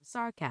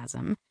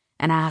sarcasm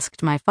and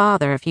asked my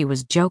father if he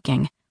was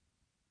joking.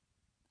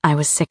 I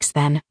was 6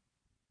 then.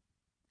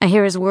 I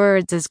hear his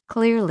words as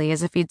clearly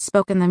as if he'd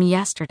spoken them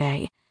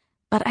yesterday,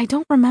 but I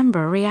don't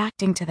remember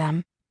reacting to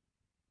them.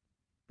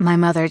 My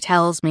mother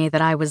tells me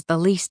that I was the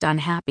least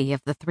unhappy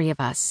of the 3 of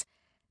us,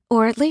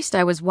 or at least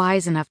I was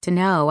wise enough to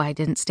know I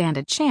didn't stand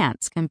a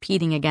chance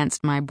competing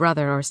against my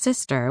brother or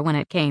sister when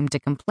it came to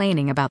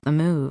complaining about the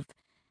move.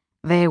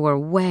 They were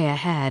way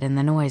ahead in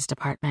the noise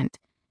department.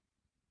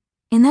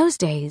 In those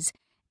days,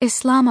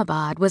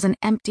 Islamabad was an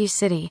empty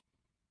city,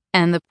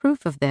 and the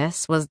proof of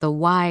this was the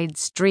wide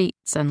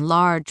streets and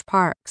large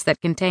parks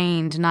that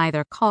contained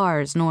neither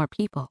cars nor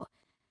people.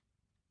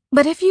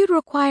 But if you'd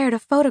required a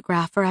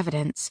photograph for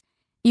evidence,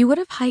 you would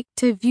have hiked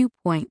to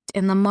Viewpoint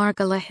in the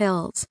Margala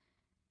Hills.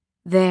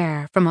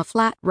 There, from a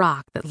flat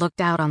rock that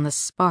looked out on the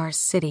sparse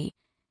city,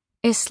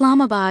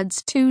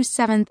 Islamabad's 2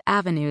 7th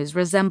Avenues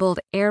resembled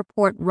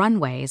airport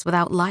runways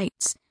without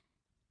lights.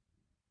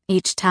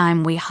 Each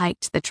time we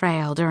hiked the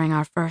trail during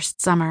our first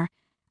summer,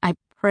 I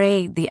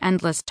prayed the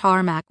endless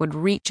tarmac would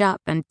reach up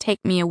and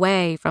take me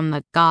away from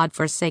the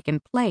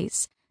God-forsaken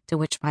place to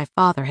which my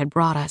father had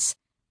brought us.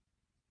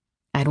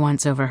 I'd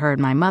once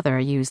overheard my mother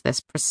use this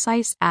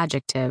precise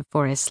adjective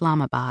for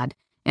Islamabad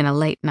in a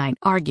late-night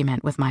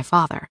argument with my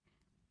father.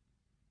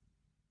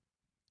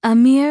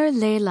 Amir,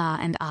 Layla,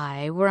 and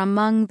I were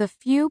among the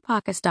few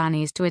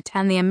Pakistanis to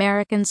attend the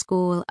American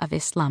School of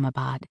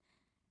Islamabad.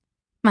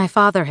 My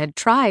father had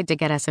tried to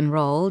get us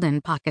enrolled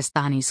in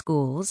Pakistani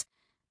schools,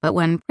 but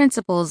when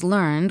principals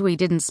learned we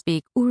didn't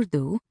speak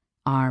Urdu,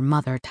 our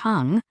mother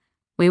tongue,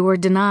 we were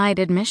denied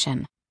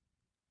admission.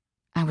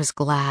 I was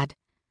glad.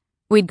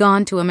 We'd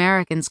gone to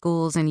American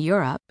schools in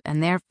Europe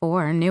and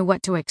therefore knew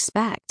what to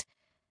expect,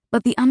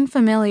 but the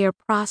unfamiliar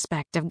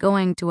prospect of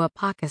going to a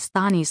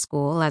Pakistani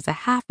school as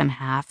a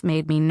half-and-half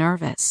made me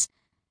nervous.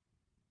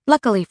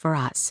 Luckily for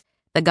us,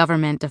 the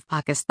government of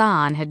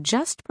Pakistan had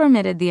just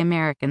permitted the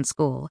American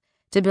school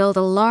to build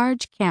a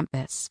large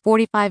campus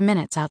 45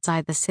 minutes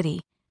outside the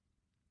city.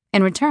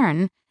 In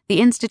return,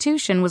 the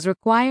institution was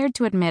required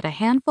to admit a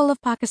handful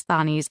of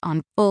Pakistanis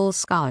on full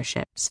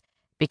scholarships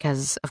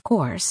because, of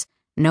course,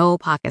 no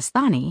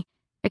Pakistani,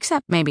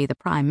 except maybe the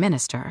Prime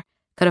Minister,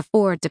 could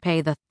afford to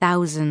pay the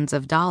thousands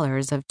of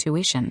dollars of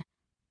tuition.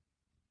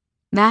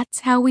 That's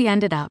how we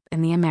ended up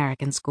in the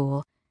American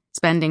school,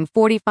 spending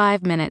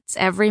 45 minutes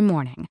every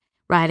morning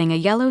riding a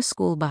yellow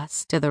school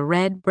bus to the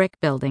red brick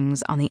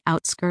buildings on the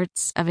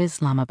outskirts of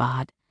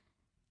Islamabad.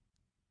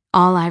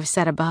 All I've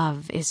said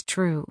above is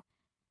true,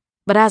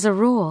 but as a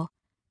rule,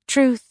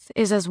 truth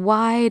is as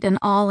wide and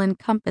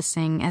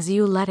all-encompassing as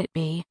you let it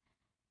be,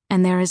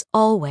 and there is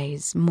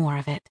always more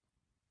of it.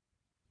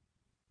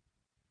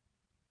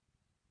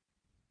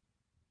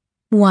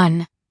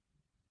 1.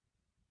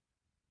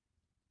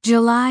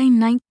 July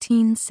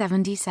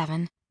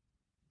 1977.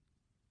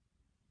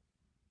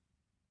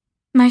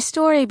 My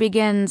story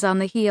begins on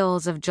the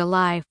heels of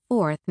July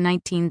 4th,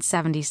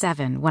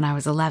 1977, when I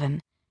was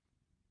 11.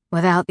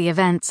 Without the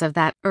events of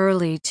that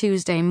early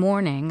Tuesday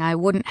morning, I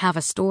wouldn't have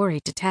a story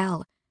to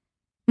tell.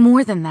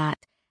 More than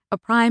that, a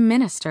Prime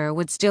Minister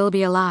would still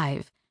be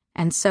alive,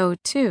 and so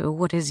too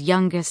would his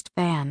youngest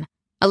fan,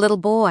 a little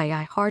boy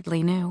I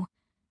hardly knew.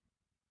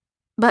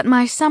 But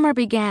my summer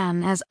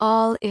began as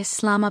all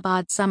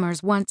Islamabad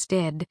summers once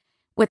did,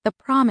 with the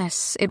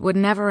promise it would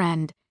never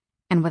end,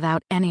 and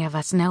without any of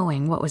us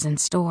knowing what was in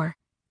store.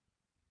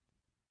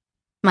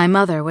 My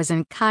mother was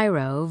in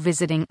Cairo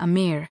visiting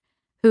Amir,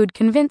 who'd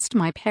convinced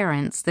my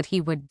parents that he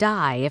would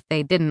die if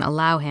they didn't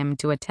allow him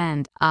to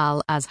attend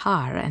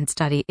Al-Azhar and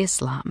study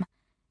Islam.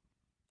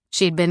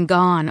 She'd been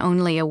gone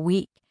only a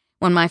week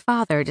when my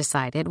father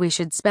decided we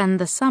should spend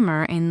the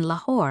summer in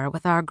Lahore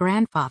with our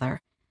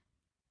grandfather.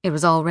 It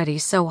was already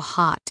so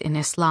hot in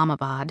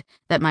Islamabad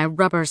that my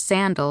rubber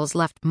sandals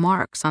left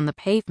marks on the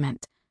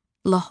pavement.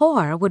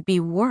 Lahore would be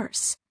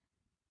worse.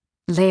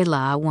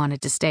 Layla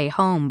wanted to stay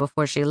home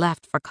before she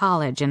left for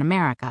college in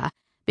America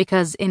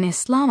because in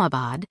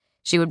Islamabad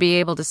she would be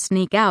able to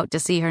sneak out to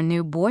see her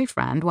new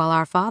boyfriend while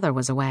our father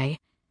was away.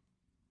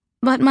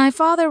 But my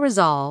father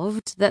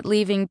resolved that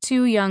leaving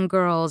 2 young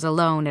girls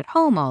alone at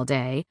home all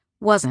day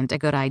wasn't a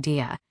good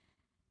idea,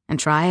 and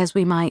try as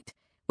we might,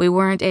 we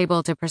weren't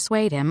able to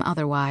persuade him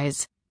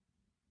otherwise.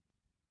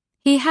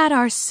 He had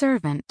our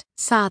servant,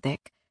 Sadiq,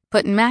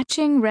 put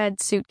matching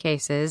red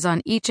suitcases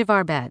on each of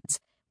our beds,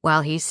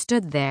 while he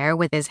stood there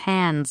with his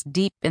hands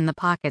deep in the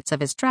pockets of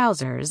his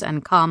trousers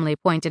and calmly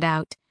pointed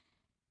out,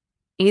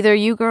 "Either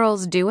you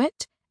girls do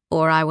it,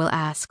 or I will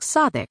ask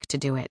Sadiq to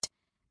do it,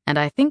 and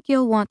I think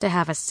you'll want to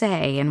have a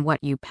say in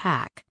what you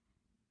pack."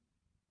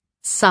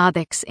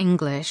 Sadiq's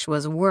English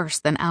was worse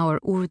than our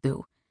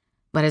Urdu,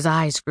 but his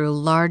eyes grew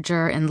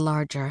larger and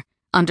larger,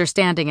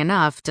 understanding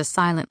enough to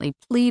silently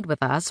plead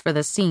with us for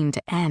the scene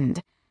to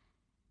end.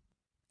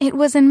 It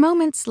was in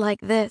moments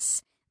like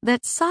this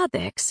that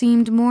Sadiq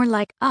seemed more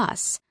like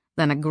us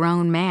than a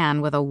grown man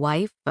with a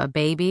wife, a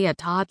baby, a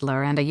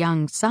toddler, and a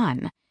young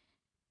son.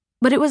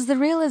 But it was the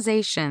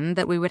realization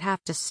that we would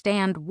have to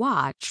stand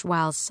watch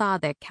while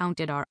Sadiq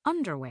counted our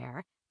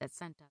underwear that sent us.